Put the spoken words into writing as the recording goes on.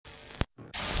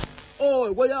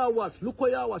Oh, where you watch, look where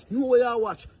you watch, know where you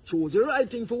watch. Choose the right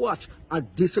thing to watch. And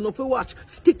this enough to watch.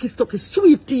 Sticky Stucky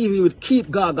Sweet TV with Keith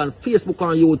Gargan, Facebook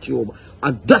and YouTube.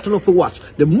 And that enough to watch.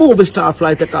 The movie star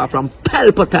fly take off from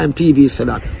Palpatine TV, so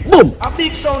that. Boom! A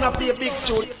big sound, a big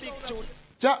tune.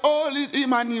 Ja oli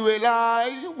Emmanuel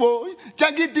I, boy. Ja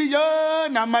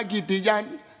Gideon, I'm a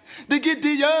Gideon. The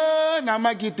Gideon, I'm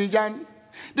a Gideon.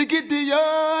 The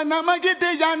Gideon, I'm a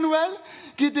Gideon. Well,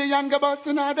 Gideon go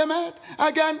busting out them head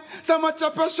again. So much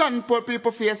oppression, poor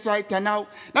people face right now.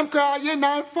 Them crying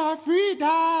out for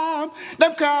freedom.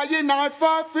 Them crying out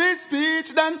for free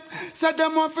speech. Then said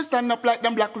them want to stand up like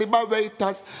them black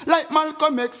liberators, like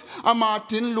Malcolm X and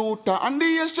Martin Luther and the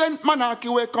ancient monarchy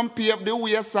where come pave the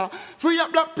way, sir. Free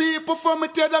up black people from me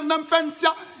tear down them fence,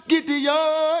 yeah.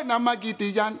 Gideon, I'm a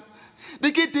Gideon.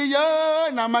 The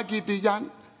Gideon, I'm a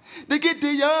Gideon. The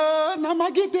Gideon, I'm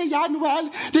a Gideon, well,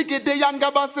 the Gideon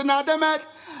go busting out them head.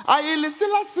 I listen,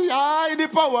 I the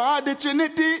power of the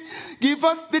Trinity. Give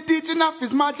us the teaching of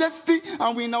His Majesty,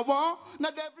 and we know war,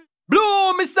 not every...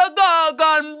 Blue, Mr.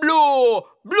 Gargan, blue.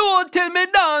 Blue till me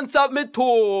dance up me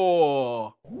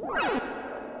toe.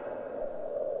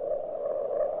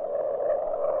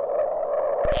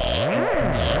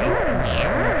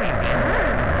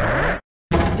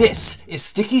 This is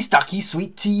Sticky Stucky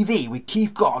Sweet TV with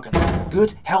Keith Gargan.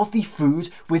 Good, healthy food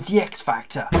with the X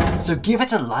Factor. So give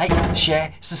it a like,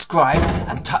 share, subscribe,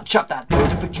 and touch up that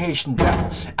notification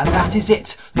bell. And that is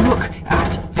it. Look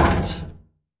at that.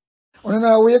 When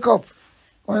I wake up,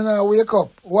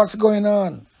 what's going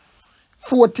on?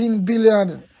 14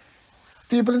 billion.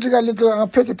 People think a little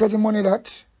petty money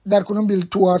that couldn't build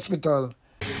 2 hospitals.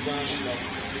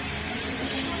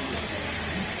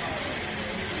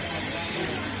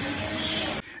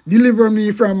 Deliver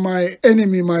me from my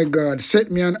enemy, my God.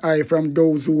 Set me an eye from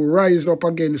those who rise up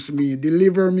against me.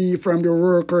 Deliver me from the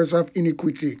workers of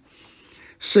iniquity.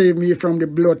 Save me from the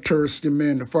bloodthirsty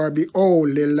men. For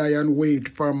behold, they lie and wait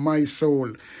for my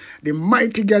soul. The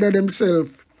mighty gather themselves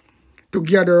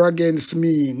together against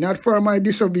me. Not for my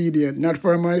disobedience, not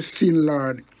for my sin,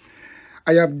 Lord.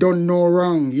 I have done no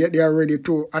wrong, yet they are ready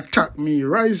to attack me.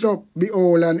 Rise up,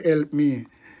 behold, and help me.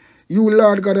 You,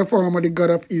 Lord God of Former, the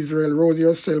God of Israel, rose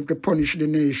yourself to punish the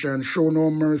nation. Show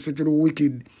no mercy to the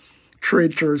wicked,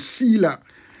 treacherous Selah.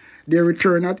 They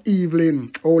return at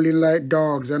evening, howling like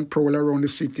dogs, and prowl around the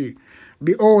city.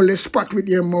 Behold, they spat with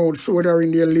their mouths, soda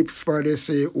in their lips, for they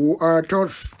say, Who art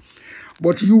us?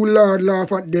 But you, Lord,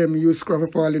 laugh at them, you scruff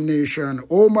of all the nation.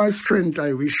 O my strength,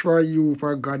 I wish for you,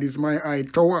 for God is my high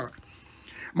tower.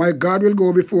 My God will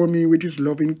go before me with his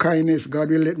loving kindness. God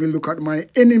will let me look at my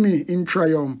enemy in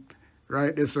triumph.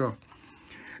 Right there, sir.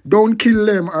 Don't kill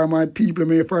them, or my people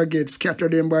may forget. Scatter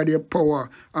them by their power,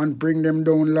 and bring them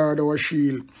down, Lord, our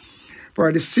shield. For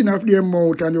the sin of their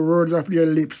mouth and the words of their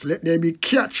lips, let there be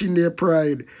catch in their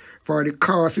pride, for the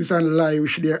curses and lie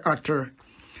which they utter.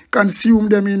 Consume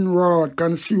them in wrath,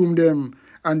 consume them,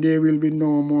 and they will be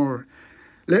no more.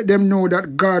 Let them know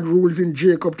that God rules in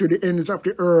Jacob to the ends of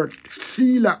the earth.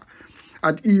 Selah.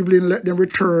 At evening let them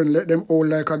return, let them howl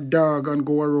like a dog and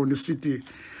go around the city.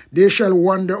 They shall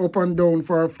wander up and down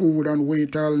for food and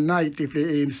wait all night if they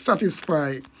ain't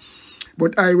satisfied.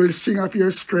 But I will sing of your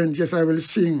strength, yes, I will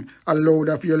sing aloud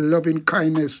of your loving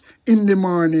kindness in the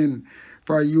morning.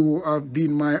 For you have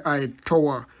been my high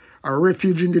tower, a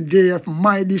refuge in the day of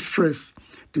my distress.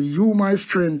 To you, my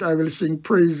strength, I will sing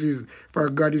praises, for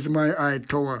God is my high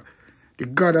tower, the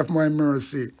God of my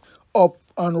mercy. Up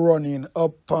and running,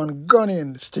 up and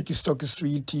gunning, Sticky Stucky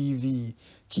Sweet TV.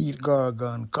 Keith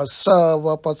Gargan,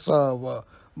 cassava,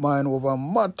 mind over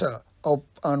matter, up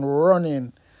and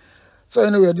running. So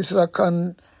anyway, this is a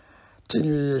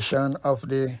continuation of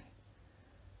the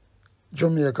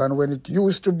Jamaica when it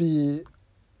used to be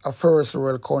a first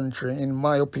world country, in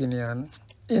my opinion,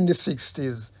 in the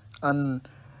 60s and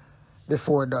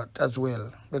before that as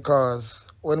well. Because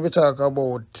when we talk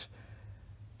about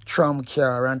tram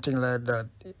car and things like that,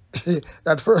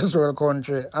 that first world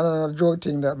country, and I'm not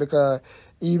joking that because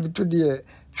even today,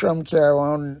 tram car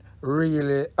one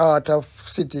really out of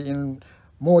city in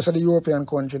most of the European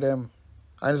country them.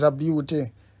 And it's a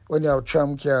beauty when you have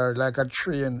tram car like a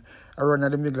train around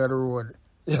in the middle of the road.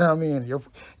 You know what I mean? You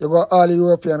go all the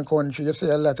European country, you see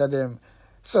a lot of them.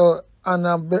 So, and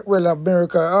well,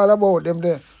 America, all about them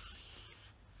there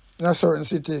in a certain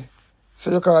city.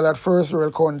 So you call that first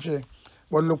world country.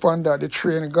 But look on that, the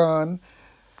train gone,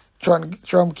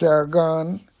 tram car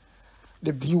gone,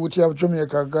 the beauty of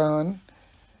Jamaica gone,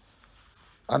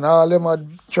 and all them are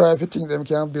try to think them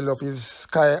can build up his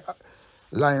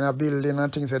skyline of building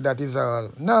and things like that is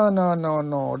all. No,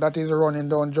 that is running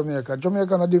down Jamaica.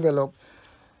 Jamaica not develop.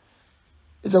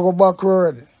 It will go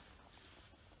backward.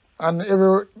 And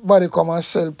everybody come and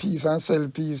sell peace,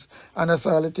 and that's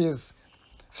all it is.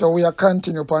 So we are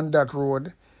continue upon that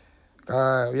road.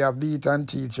 We are beat and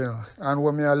teach, you know. And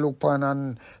when I look upon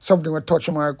and something will touch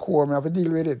my core, I have to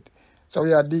deal with it. So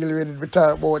we are dealing with it. We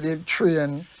talk about the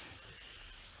train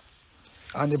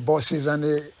and the buses and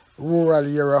the rural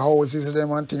area houses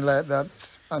them and things like that.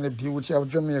 And the beauty of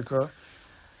Jamaica.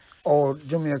 Or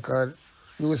Jamaica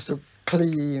used to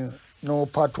clean, no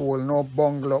pothole, no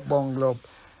bungle up.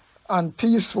 And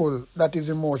peaceful, that is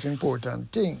the most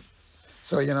important thing.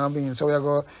 So, you know what I mean? So we are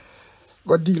going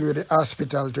to deal with the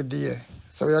hospital today.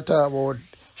 So we are talking about,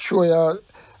 show you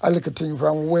a little thing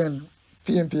from when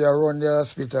PNP are run the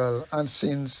hospital, and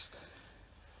since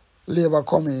Labour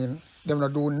come in, them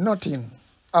not do nothing.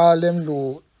 All them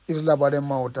do is labber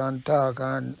them out and talk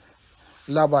and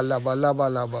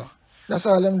labber. That's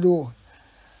all them do.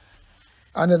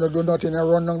 And they don't do nothing and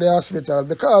run down the hospital.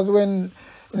 Because when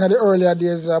in the earlier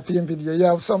days of PNP, you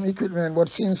have some equipment, but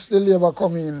since the Labour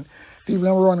come in, people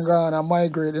them run gone and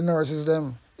migrate, the nurses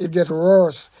them, it get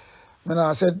worse.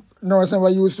 I said nurses never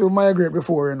used to migrate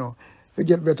before, you know, to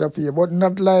get better pay, but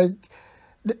not like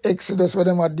the exodus where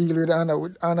them are deal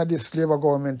with under this Labour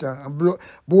government.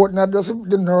 Both not just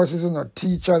the nurses, you know,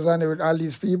 teachers and with all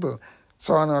these people.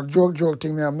 So I know joke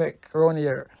thing I make around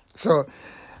here. So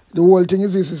the whole thing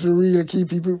is this is to really keep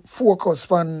people focused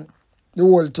on the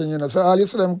whole thing, you know. So all you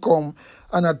see them come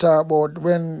and I talk about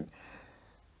when,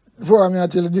 before I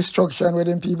tell the destruction where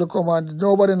them people come and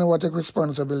nobody know what take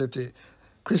responsibility.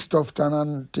 Christopherton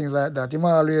and things like that. He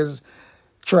always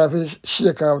try to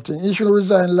shake out things. He should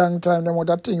resign long time, them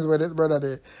other things where that brother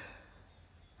they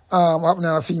happening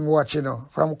on a film watch, you know,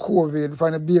 from COVID,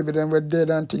 from the baby them were dead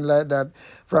and things like that,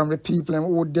 from the people them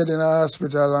who dead in a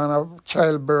hospital and a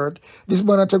childbirth. This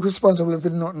man take responsibility for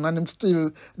nothing and him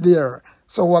still there.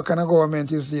 So what kind of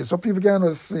government is this? So people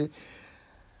can see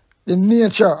the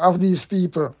nature of these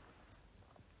people.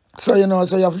 So, you know,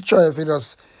 so you have to try to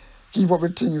just keep up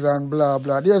with things and blah,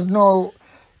 blah. There's no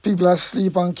people that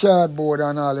sleep on cardboard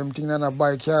and all them things and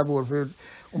buy cardboard for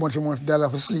how much dollar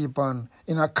for sleep on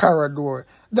in a corridor.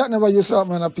 That never used to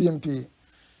happen on a PNP.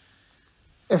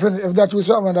 If that used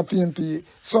to happen on a PNP,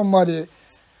 somebody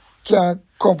can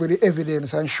come with the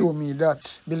evidence and show me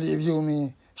that. Believe you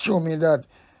me, show me that.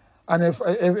 And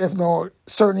if no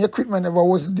certain equipment ever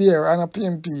was there on a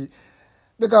PNP,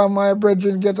 because my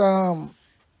brethren get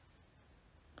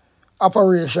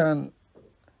operation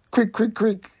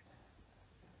quick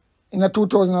in a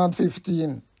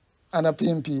 2015 on a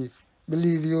PNP,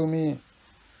 believe you me.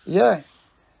 Yeah.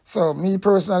 So me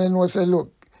personally know say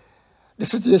look, the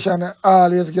situation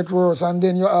always get worse, and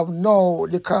then you have now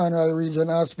the Cornwall Region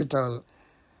Hospital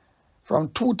from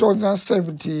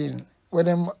 2017 where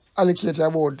them allocated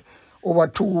about over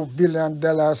 $2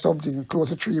 billion, something close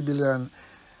to $3 billion.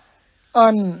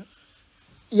 And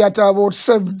yet about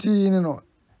 17, you know.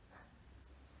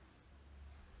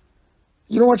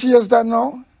 You know what years that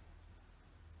now?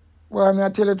 Boy, I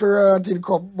tell you to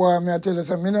cup, boy, I tell you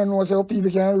something. I don't know how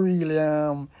people can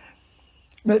really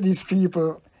make these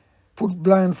people put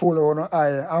blindfold on their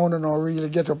eye. I want to know really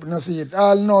get up and see it.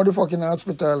 I'll know the fucking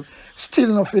hospital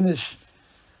still not finished.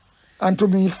 And to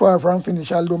me, it's far from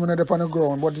finished. I'll do me not up on the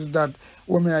ground, but it's that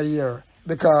when I hear.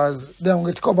 Because they don't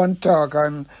get to come and talk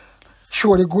and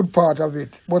show the good part of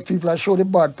it. But people are show the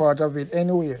bad part of it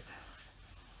anyway.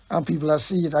 And people are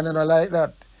see it and they don't like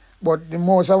that. But the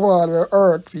most of all, we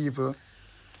hurt people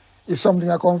is something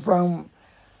that come from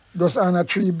just under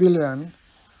 $3 billion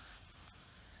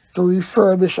to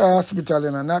refurbish a hospital,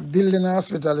 you know, not building a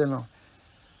hospital, you know.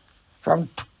 From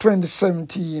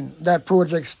 2017, that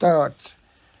project start.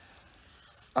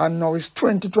 And now it's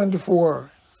 2024.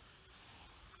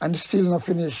 And it's still not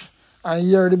finished. And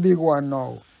here the big one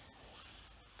now.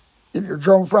 It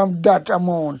jumped from that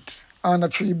amount, under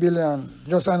 3 billion,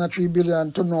 just under 3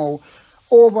 billion to now,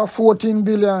 over 14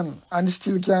 billion, and it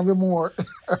still can be more.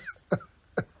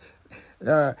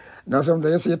 Now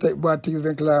sometimes you say you take bad things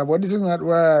when clear, but this is not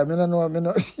right. I don't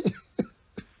know.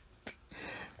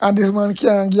 And this man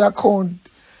can't give account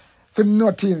for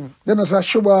nothing. They not a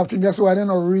show off thing. That's why they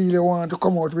don't really want to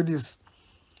come out with this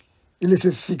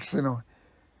illicit six, you know,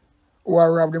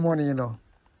 or rob the money, you know.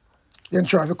 Then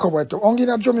try to cover it up. Only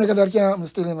in Jamaica that can happen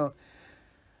still, you know.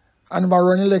 And about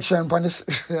run election for this,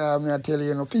 I tell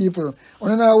you, people,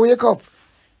 when you wake up,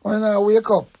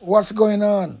 what's going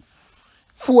on?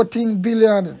 14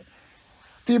 billion.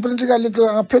 People think a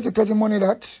little petty money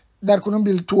that couldn't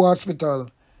build 2 hospitals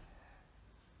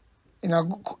in a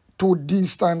 2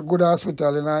 distant good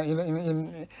hospital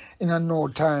in a no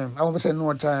time. I won't say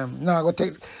no time. Now I go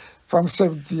take from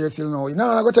 70 years till now.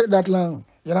 Now I go take that long.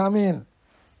 You know what I mean?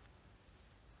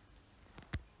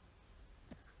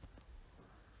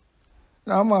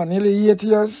 Now, man, nearly 8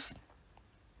 years.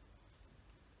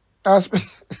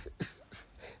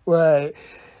 Why?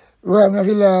 Well, I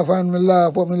laugh and me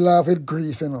laugh, but me laugh with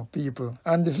grief, you know, people.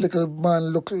 And this little man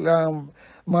look like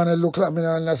me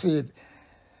and I said,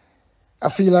 I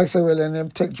feel like so well and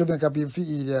them take Jamaica people for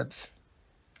idiot.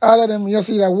 All of them, you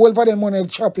see that whole for them money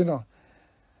chop, you know.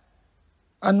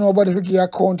 And nobody will get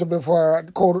accountable for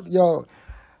yo,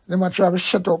 they might try to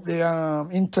shut up the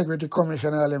integrity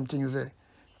commission and all them things there.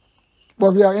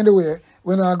 But we are anyway,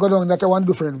 when I go down, that's one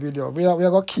different video. We are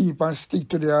gonna keep and stick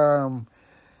to the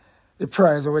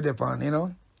prize over there, you know.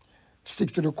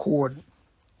 Stick to the code.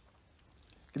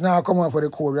 Now come up for the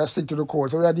code, we are stick to the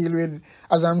code. So we are dealing with,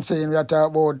 as I'm saying, we are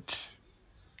talking about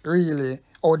really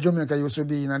how Jamaica used to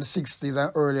be in the 60s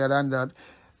and earlier than that.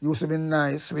 Used to be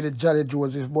nice with the Jolly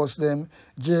Joseph bus them,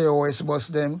 JOS bus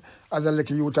them, as a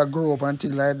little youth I grew up and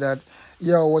things like that.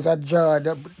 Yeah, was a jar. I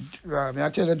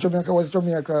tell you, Jamaica was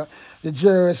Jamaica. The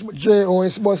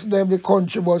JOS bus them, the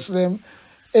country bus them,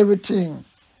 everything.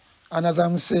 And as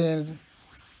I'm saying,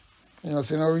 you know,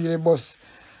 so no really bus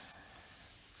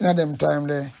in them time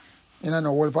there, you know, no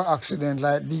whole accident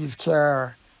like these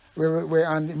car, where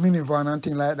and minivan and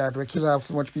things like that, we kill off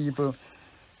so much people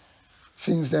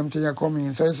since them things are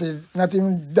coming. So you see, not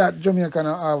even that Jamaica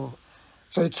have.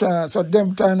 So you can't, so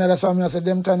them time, that's why I say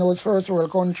them time was first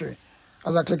world country,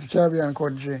 as a click Caribbean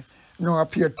country. You know, a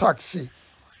pure taxi.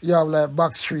 You have like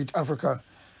Backstreet Africa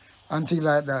and things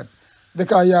like that.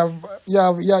 Because you have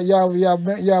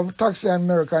taxi in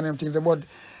America and them things, but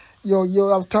you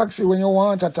have taxi when you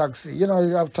want a taxi. You know,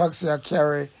 you have taxi that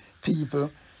carry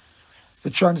people, to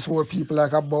transport people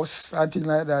like a bus and things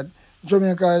like that.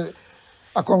 Jamaica,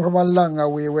 I come from a longer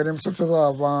way where them supposed to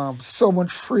have so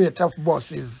much freight of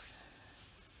buses,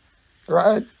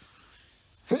 right?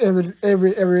 For every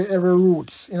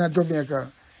routes in a Jamaica,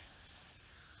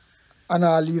 and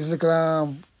all these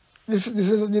little this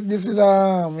is you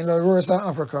know, worse than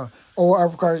Africa. Or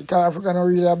Africa don't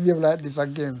really behave like this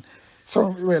again.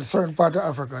 Certain part of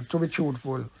Africa, to be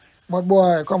truthful. But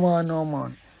boy, come on now,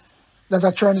 man. That's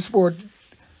a transport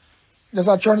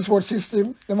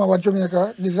system. Remember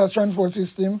Jamaica, this is a transport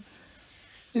system.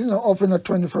 It's not up in the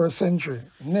 21st century.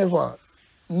 Never,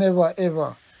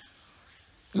 ever.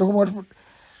 Look how much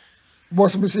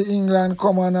bus we see England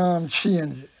come and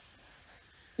change.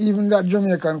 Even that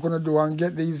Jamaican couldn't do and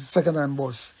get these second-hand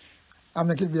bus and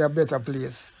make it be a better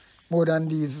place. More than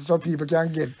these, so people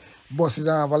can get buses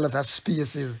and have a lot of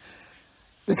spaces.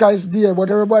 Because it's there,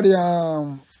 but everybody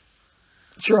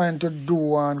trying to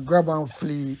do and grab and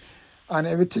flee and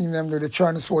everything them do, the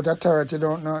transport authority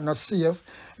not safe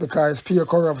because it's pure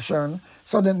corruption.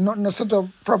 So then nothing set up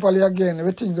properly again,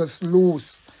 everything just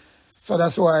loose. So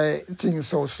that's why things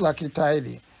so slacky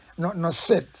tidy. Not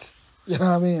set. You know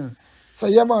what I mean? So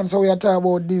yeah man, so we are talking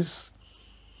about this.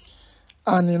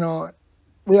 And you know,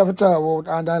 we have to talk about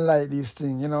and unlike these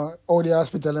things, you know, how the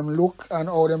hospital them look and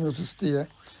how them used to stay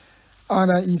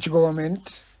under each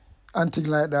government and things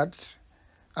like that.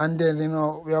 And then, you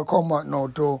know, we are come back now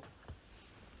to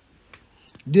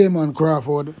Damion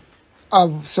Crawford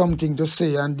have something to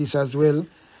say on this as well.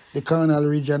 The Cornwall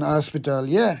Region Hospital,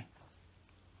 yeah.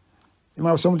 He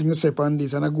have something to say on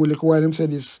this, and I go look while him say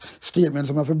this statement,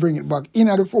 so I have to bring it back in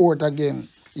at the fort again.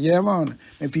 Yeah, man,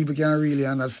 and people can really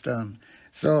understand.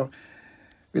 So,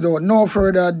 without no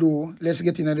further ado, let's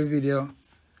get into the video.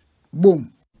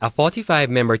 Boom. A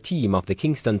 45-member team of the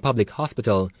Kingston Public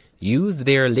Hospital used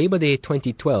their Labor Day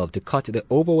 2012 to cut the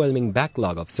overwhelming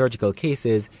backlog of surgical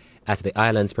cases at the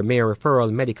island's premier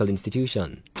referral medical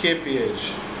institution.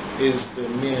 KPH is the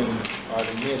main or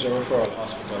the major referral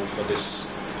hospital for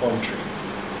this country.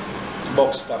 The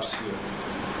buck stops here.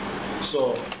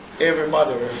 So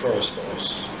everybody refers to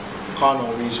us.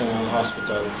 Cornwall Regional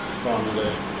Hospital from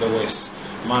the west,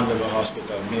 Mandeville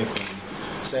Hospital, Maple,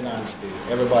 St. Anne's Bay,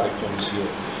 everybody comes here.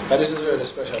 But this is where the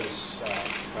specialists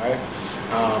are, right?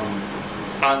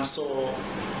 And so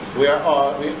we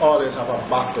always have a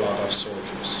backlog of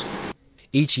surgeries.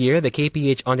 Each year, the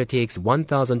KPH undertakes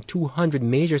 1,200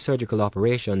 major surgical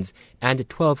operations and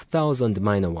 12,000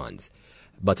 minor ones.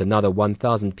 But another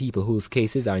 1,000 people whose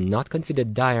cases are not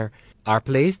considered dire are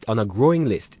placed on a growing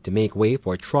list to make way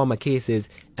for trauma cases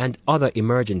and other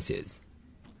emergencies.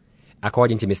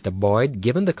 According to Mr. Boyd,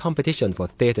 given the competition for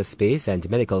theatre space and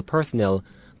medical personnel,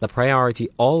 the priority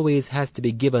always has to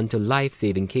be given to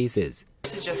life-saving cases.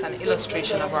 This is just an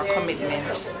illustration of our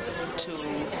commitment to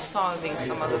solving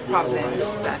some of the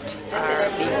problems that are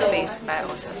being faced by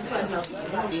us as health team.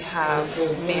 We have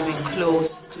maybe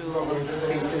close to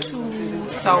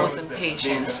 2,000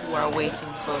 patients who are waiting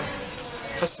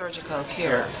for surgical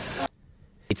care.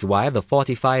 It's why the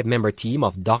 45-member team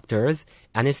of doctors,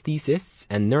 anesthetists,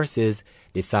 and nurses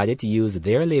decided to use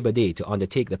their Labor Day to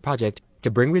undertake the project to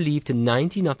bring relief to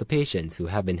 19 of the patients who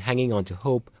have been hanging on to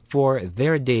hope for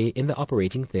their day in the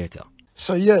operating theatre.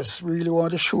 So yes, really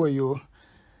want to show you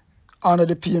under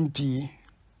the PMP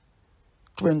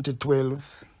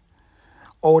 2012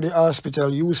 how the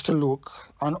hospital used to look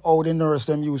and how the nurse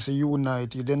them used to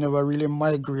unite. They never really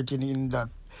migrated in that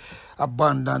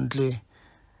abundantly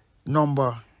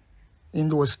number in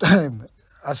those times.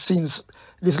 Since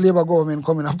this Labour government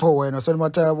coming up power, you know, so they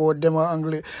talk about them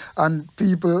and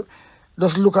people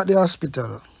just look at the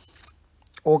hospital,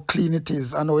 how clean it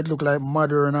is, and how it look like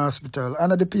modern hospital.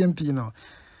 And at the PMP, you know,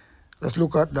 just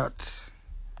look at that.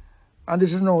 And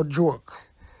this is no joke.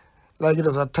 Like it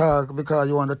was a talk because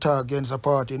you want to talk against a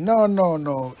party. No, no,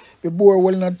 no. We bore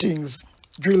well enough things,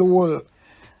 drill well,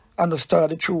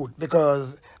 understand the truth.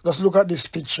 Because just look at this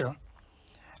picture.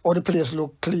 How the place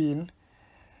look clean.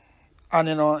 And,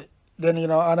 you know, then, you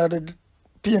know, under the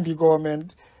PMP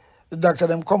government, the doctor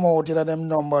them come out in them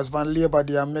numbers from Labour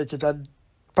Day and make it a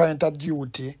point of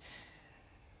duty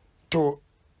to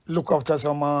look after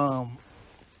some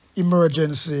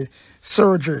emergency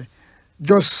surgery.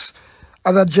 Just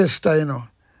as a gesture, you know,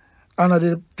 under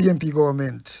the PMP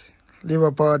government,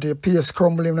 Labour Party, PS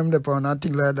crumbling them upon and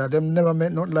things like that. Them never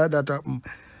made nothing like that happen.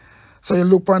 So you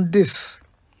look on this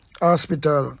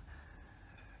hospital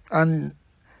and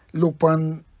look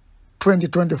on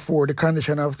 2024, the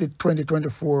condition of the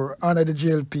 2024 under the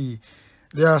GLP,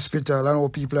 the hospital, and how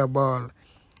people are ball.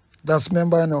 That's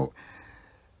member, you know,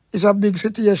 it's a big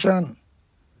situation,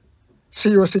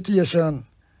 serious situation.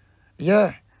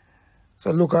 Yeah.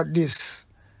 So look at this,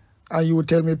 and you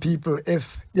tell me people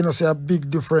if, you know, say a big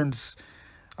difference,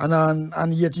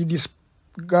 and yet you this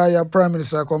guy, a Prime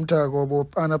Minister, come talk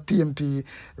about on a PMP,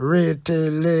 rate,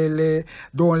 lele,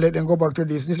 don't let them go back to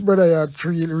this. This brother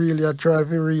really a try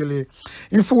for really.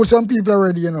 He fooled some people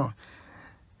already, you know.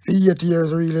 For 8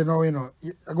 years really now, you know.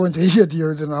 Going to 8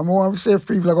 years, you know. I'm going to say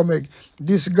people are going to make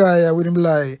this guy with him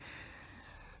lie.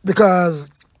 Because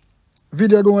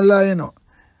video don't lie, you know.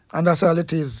 And that's all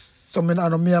it is. So I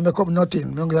don't make up nothing.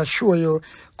 I'm going to show you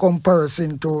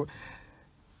comparison to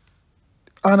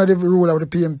honor the rule of the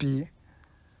PMP,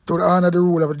 to honor the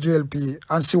rule of the GLP,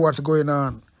 and see what's going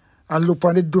on. And look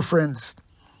on the difference.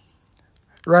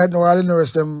 Right now, all the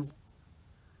nurses,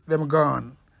 them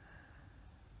gone.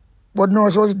 But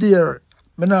nurse was there.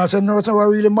 I now say nurse will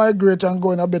really migrate and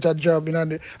go in a better job in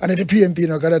the PMP, you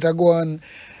know, because that go on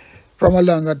from a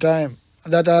longer time.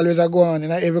 That always go on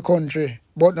in every country.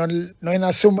 But not in a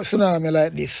tsunami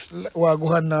like this, what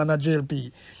go on in a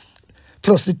GLP.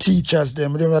 Plus the teachers,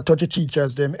 them. They don't touch the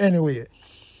teachers, them. Anyway.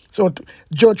 So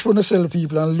judge for yourself,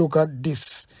 people, and look at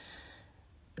this.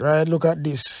 Right? Look at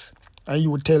this. And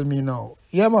you would tell me now.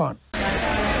 Yeah, man.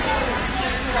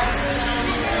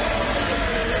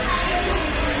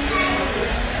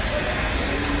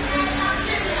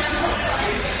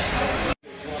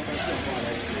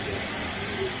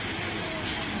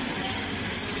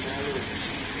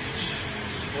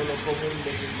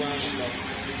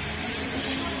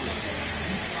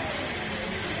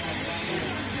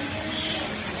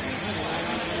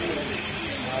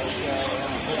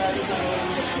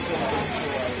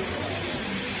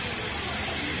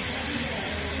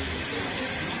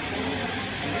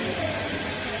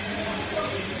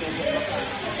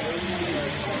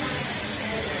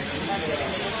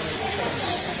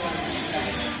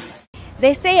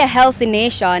 They say a healthy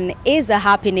nation is a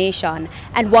happy nation,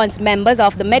 and once members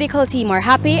of the medical team are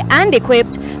happy and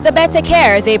equipped, the better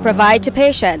care they provide to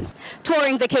patients.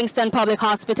 Touring the Kingston Public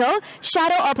Hospital,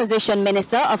 Shadow Opposition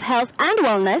Minister of Health and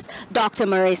Wellness, Dr.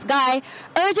 Maurice Guy,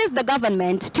 urges the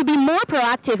government to be more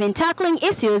proactive in tackling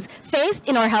issues faced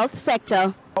in our health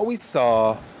sector. What we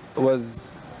saw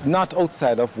was not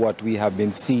outside of what we have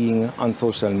been seeing on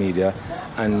social media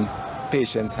and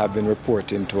patients have been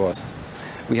reporting to us.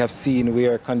 We have seen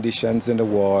where conditions in the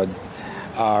ward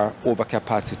are over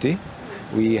capacity.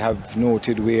 We have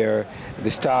noted where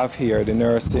the staff here, the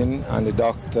nursing and the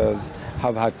doctors,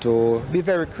 have had to be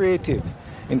very creative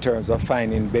in terms of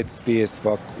finding bed space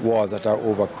for wards that are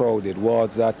overcrowded.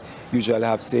 Wards that usually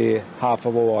have, say, half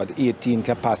of a ward, 18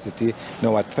 capacity,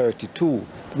 now at 32.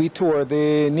 We toured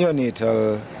the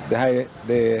neonatal,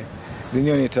 the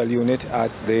neonatal unit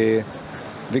at the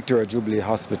Victoria Jubilee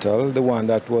Hospital, the one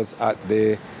that was at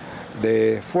the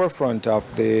forefront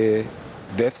of the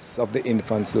deaths of the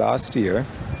infants last year.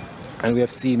 And we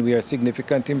have seen where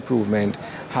significant improvement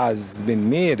has been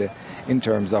made in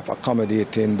terms of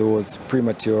accommodating those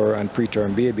premature and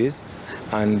preterm babies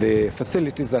and the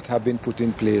facilities that have been put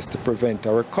in place to prevent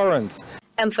a recurrence.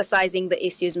 Emphasizing the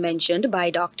issues mentioned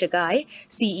by Dr. Guy,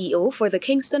 CEO for the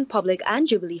Kingston Public and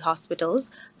Jubilee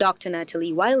Hospitals, Dr.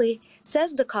 Natalie Wiley,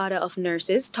 says the cadre of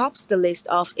nurses tops the list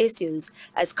of issues,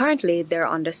 as currently they're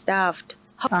understaffed.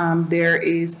 There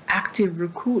is active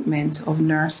recruitment of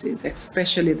nurses,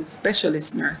 especially the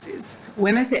specialist nurses.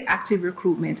 When I say active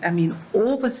recruitment, I mean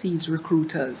overseas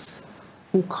recruiters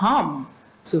who come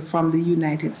from the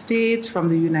United States, from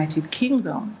the United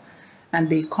Kingdom, and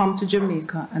they come to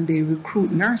Jamaica and they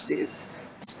recruit nurses,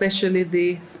 especially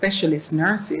the specialist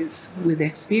nurses with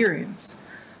experience.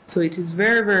 So it is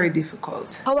very, very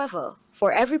difficult. However,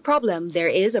 for every problem, there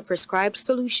is a prescribed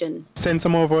solution. Send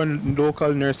some of our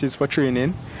local nurses for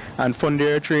training and fund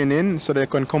their training so they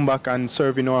can come back and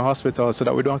serve in our hospital so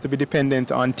that we don't have to be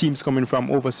dependent on teams coming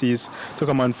from overseas to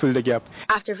come and fill the gap.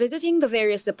 After visiting the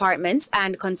various departments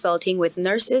and consulting with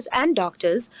nurses and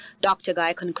doctors, Dr.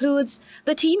 Guy concludes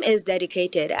the team is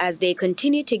dedicated as they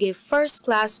continue to give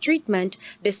first-class treatment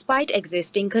despite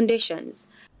existing conditions.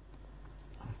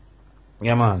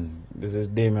 Yeah, man, this is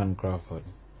Damion Crawford.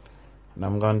 And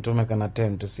I'm going to make an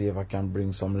attempt to see if I can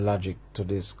bring some logic to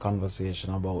this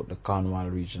conversation about the Cornwall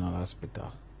Regional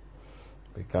Hospital.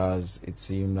 Because it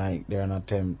seemed like there are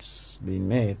attempts being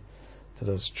made to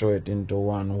just throw it into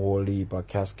one whole heap of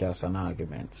cascas and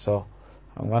argument. So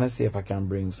I'm going to see if I can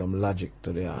bring some logic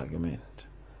to the argument.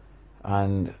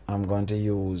 And I'm going to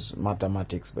use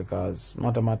mathematics because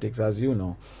mathematics, as you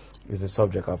know, is the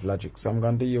subject of logic. So I'm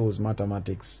going to use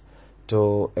mathematics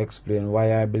to explain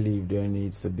why I believe there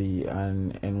needs to be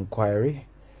an inquiry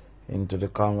into the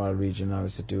Cornwall regional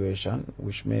situation,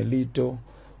 which may lead to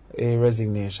a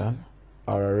resignation,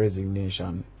 or a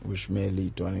resignation which may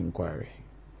lead to an inquiry.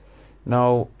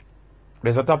 Now,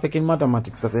 there's a topic in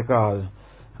mathematics that they call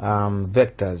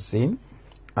vectors, see?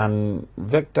 And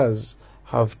vectors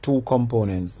have two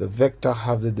components. The vector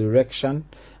have the direction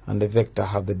and the vector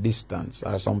have the distance,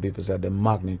 or some people say the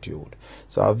magnitude.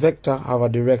 So a vector have a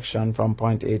direction from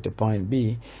point A to point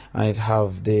B, and it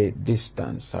have the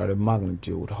distance or the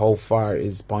magnitude. How far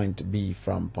is point B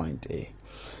from point A?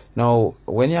 Now,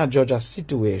 when you judge a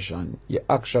situation, you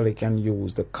actually can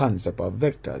use the concept of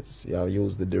vectors. You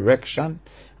use the direction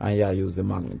and you use the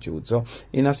magnitude. So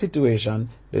in a situation,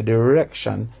 the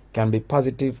direction can be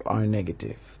positive or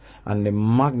negative, and the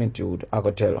magnitude I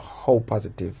could tell how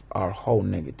positive or how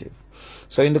negative.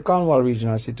 So in the Cornwall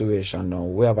regional situation now,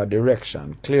 we have a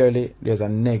direction. Clearly, there's a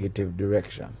negative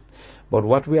direction. But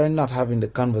what we are not having the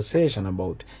conversation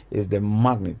about is the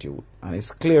magnitude. And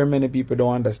it's clear many people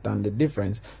don't understand the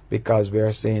difference because we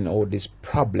are saying, oh, this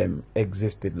problem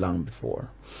existed long before.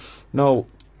 Now,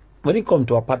 when it comes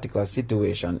to a particular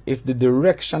situation, if the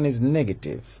direction is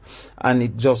negative and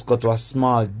it just got to a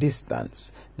small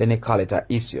distance, then they call it an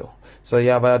issue. So you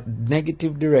have a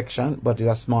negative direction, but it's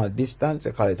a small distance,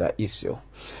 you call it an issue.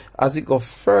 As it goes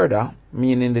further,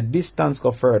 meaning the distance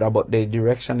goes further, but the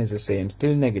direction is the same,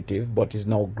 still negative, but is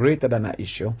now greater than an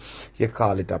issue, you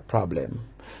call it a problem.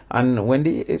 And when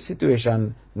the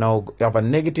situation now you have a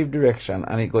negative direction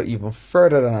and it goes even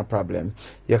further than a problem,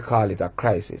 you call it a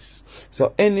crisis.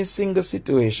 So any single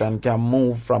situation can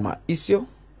move from an issue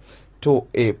to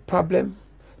a problem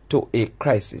to a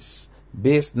crisis,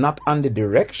 based not on the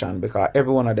direction, because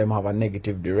every one of them have a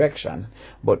negative direction,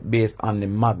 but based on the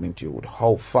magnitude,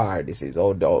 how far this is,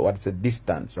 or what's the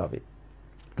distance of it.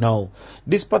 Now,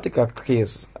 this particular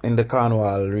case in the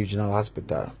Cornwall Regional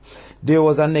Hospital, there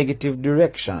was a negative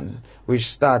direction which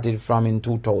started from in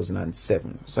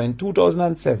 2007. So in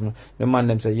 2007, the man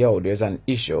them say, yo, there's an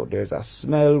issue. There's a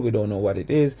smell. We don't know what it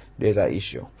is. There's an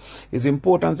issue. It's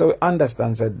important so we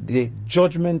understand that the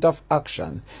judgment of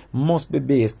action must be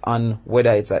based on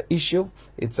whether it's an issue,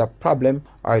 it's a problem,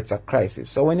 or it's a crisis.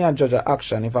 So when you judge an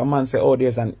action, if a man say, oh,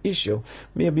 there's an issue,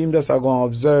 maybe him just going to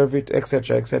observe it,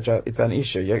 etc., etc., it's an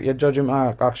issue. You judge him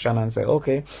action and say,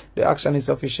 okay, the action is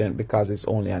sufficient because it's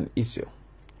only an issue.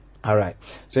 Alright,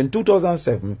 so in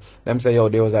 2007, them say, yo,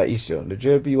 there was an issue. The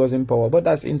JLP was in power, but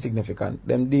that's insignificant.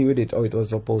 Them deal with it how it was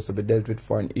supposed to be dealt with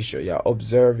for an issue. You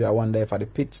observe, you wonder if the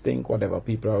pit stink, whatever.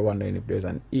 People are wondering if there's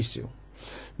an issue.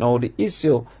 Now, the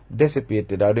issue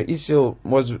dissipated, or the issue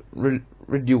was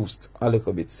reduced a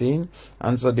little bit, see?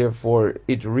 And so, therefore,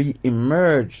 it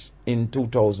re-emerged in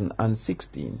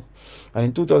 2016. And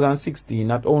in 2016,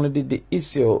 not only did the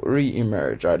issue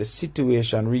re-emerge, or the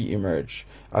situation re-emerge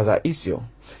as an issue,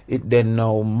 it then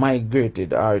now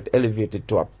migrated, or it elevated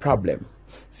to a problem.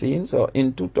 See, so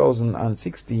in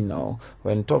 2016 now,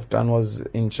 when Tufton was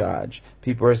in charge,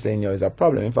 people were saying, it's a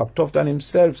problem. In fact, Tufton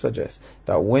himself suggests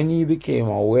that when he became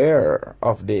aware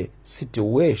of the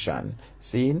situation,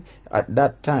 see, at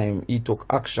that time, he took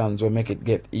actions will make it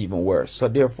get even worse. So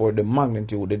therefore, the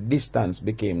magnitude, the distance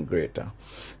became greater.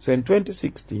 So in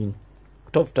 2016,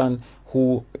 Tufton,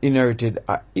 who inherited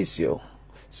an issue,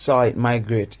 saw it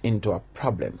migrate into a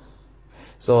problem.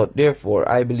 So therefore,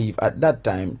 I believe at that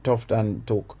time, Tufton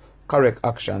took correct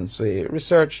actions to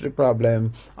research the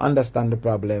problem, understand the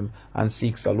problem, and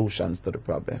seek solutions to the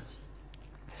problem.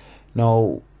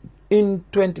 Now, in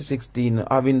 2016,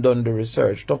 having done the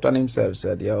research, Tufton himself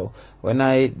said, when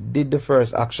I did the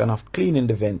first action of cleaning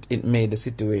the vent, it made the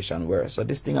situation worse. So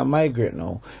this thing I migrate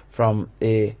now from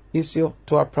a issue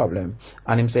to a problem,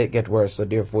 and him say it get worse, so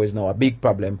therefore it's now a big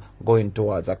problem going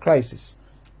towards a crisis.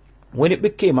 When it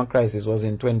became a crisis was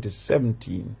in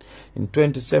 2017. In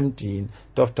 2017,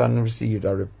 Tufton received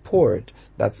a report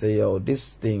that say,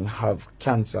 this thing have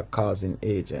cancer-causing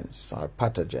agents or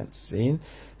pathogens. See?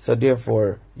 So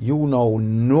therefore, you now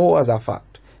know as a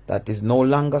fact that is no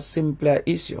longer simply an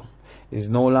issue. It's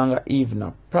no longer even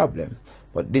a problem,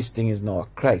 but this thing is now a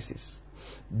crisis.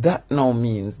 That now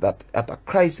means that at a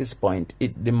crisis point,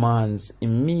 it demands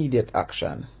immediate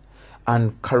action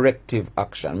and corrective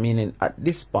action, meaning at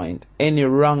this point, any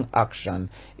wrong action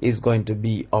is going to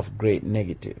be of great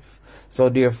negative. So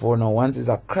therefore, now once it's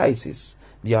a crisis,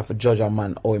 you have to judge a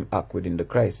man how him act within the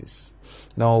crisis.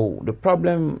 Now, the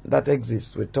problem that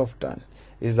exists with Tufton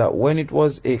is that when it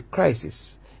was a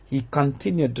crisis, he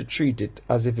continued to treat it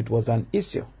as if it was an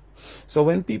issue. So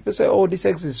when people say, this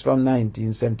exists from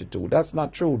 1972, that's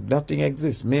not true. Nothing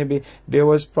exists. Maybe there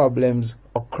was problems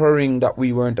occurring that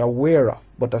we weren't aware of,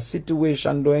 but a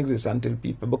situation don't exist until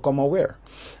people become aware.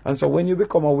 And so when you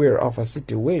become aware of a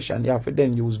situation, you have to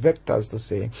then use vectors to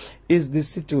say, is this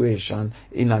situation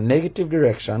in a negative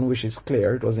direction, which is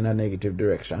clear, it was in a negative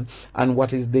direction, and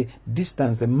what is the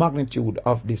distance, the magnitude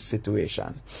of this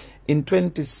situation? In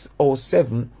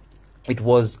 2007, it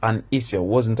was an issue,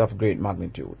 wasn't of great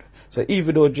magnitude. So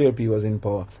even though JLP was in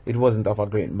power, it wasn't of a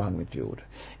great magnitude.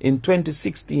 In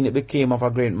 2016, it became of a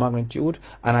great magnitude,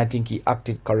 and I think he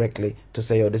acted correctly to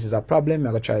say, this is a problem,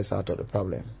 I'm going to try to sort out the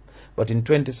problem. But in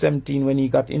 2017, when he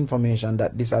got information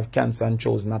that this have cancer and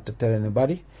chose not to tell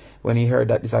anybody, when he heard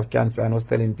that this have cancer and was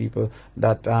telling people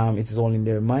that it is all in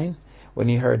their mind, when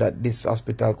he heard that this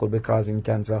hospital could be causing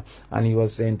cancer, and he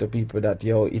was saying to people that,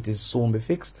 it is soon be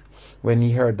fixed. When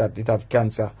he heard that it have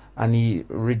cancer and he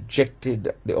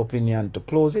rejected the opinion to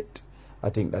close it, I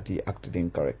think that he acted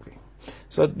incorrectly.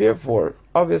 So therefore,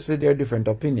 obviously there are different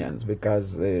opinions,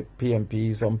 because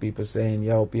PMP, some people saying,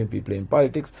 PMP playing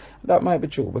politics. That might be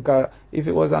true, because if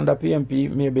it was under PMP,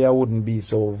 maybe I wouldn't be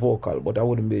so vocal, but I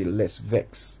wouldn't be less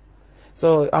vexed.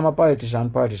 So I'm a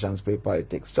politician, politicians play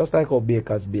politics, just like how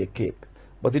bakers bake cake.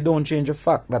 But it don't change the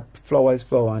fact that flour is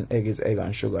flour and egg is egg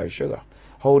and sugar is sugar.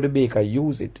 How the baker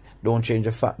use it don't change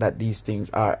the fact that these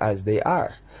things are as they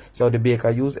are. So the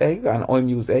baker use egg and I'm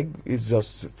use egg is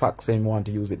just fact saying we want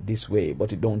to use it this way,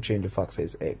 but it don't change the fact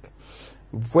says egg.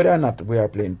 Whether or not we are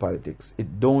playing politics,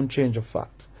 it don't change the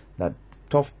fact that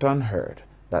Tufton heard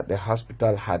that the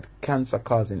hospital had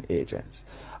cancer-causing agents.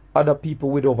 Other people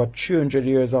with over 300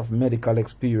 years of medical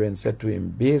experience said to him,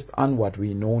 based on what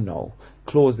we know now,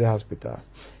 close the hospital.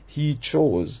 He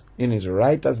chose, in his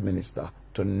right as minister,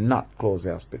 to not close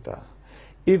the hospital.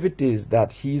 If it is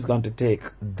that he's going to take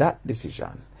that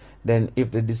decision, then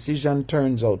if the decision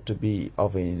turns out to be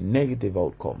of a negative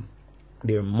outcome,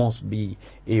 there must be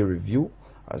a review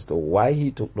as to why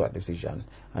he took that decision,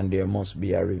 and there must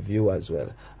be a review as well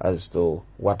as to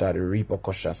what are the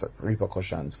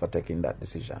repercussions for taking that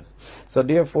decision. So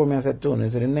therefore, I said to him,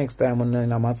 the next time when I'm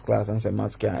in a maths class and say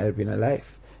maths can't help in a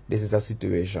life, this is a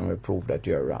situation where prove that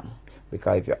you're wrong.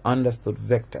 Because if you understood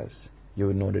vectors, you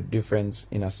will know the difference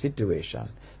in a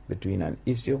situation between an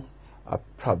issue, a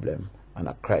problem, and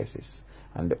a crisis.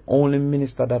 And the only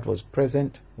minister that was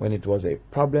present when it was a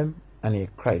problem and a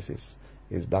crisis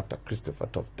is Dr. Christopher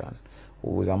Tufton,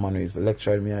 who is a man who is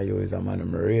lecturing me, who is a man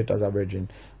who rate as a virgin,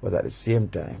 but at the same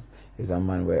time is a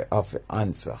man who have an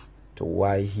answer to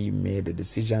why he made the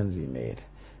decisions he made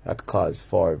that caused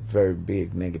for very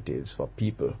big negatives for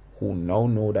people who now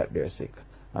know that they're sick,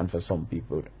 and for some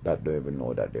people that don't even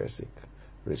know that they're sick.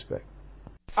 Respect.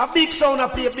 A big sound, I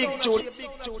play a big tune.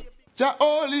 Ja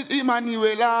oli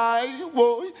Emmanuel I,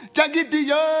 woy, ja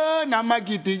Gideon, I'm a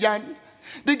Gideon.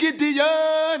 The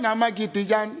Gideon, I'm a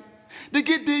Gideon. The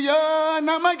Gideon,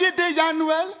 I'm a Gideon.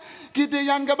 Well,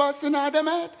 Gideon go busting out them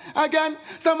head again.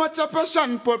 So much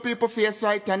oppression poor people face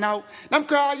right now. Them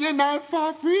crying out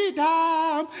for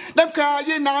freedom. Them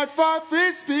crying out for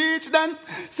free speech. Then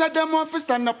said them want to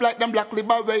stand up like them black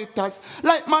liberators,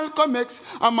 like Malcolm X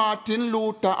and Martin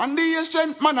Luther and the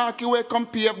ancient monarchy where come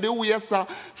pave the way, sir.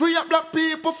 Free up black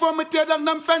people from me tear down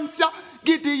them fence, yeah.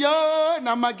 Gideon,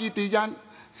 I'm a Gideon.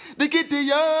 The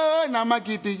Gideon, I'm a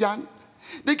Gideon.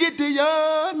 The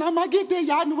Gideon, I'm a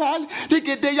Gideon. Well, the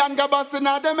Gideon go busting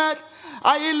out them head.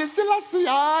 I listen,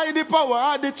 I the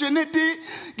power of the Trinity.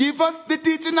 Give us the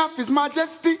teaching of His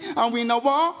Majesty, and we know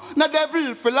war, no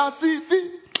devil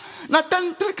philosophy. Not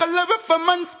until color of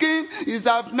man's skin is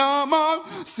of no more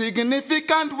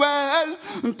significant. Well,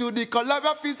 to the color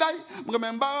of his eye.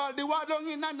 Remember all the war done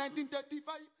in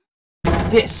 1935.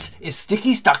 This is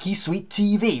Sticky Stucky Sweet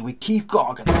TV with Keith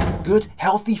Gargan. Good,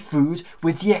 healthy food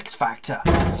with the X Factor.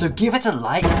 So give it a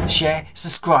like, share,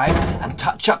 subscribe, and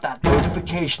touch up that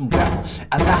notification bell.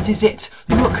 And that is it.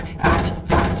 Look at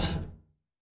that.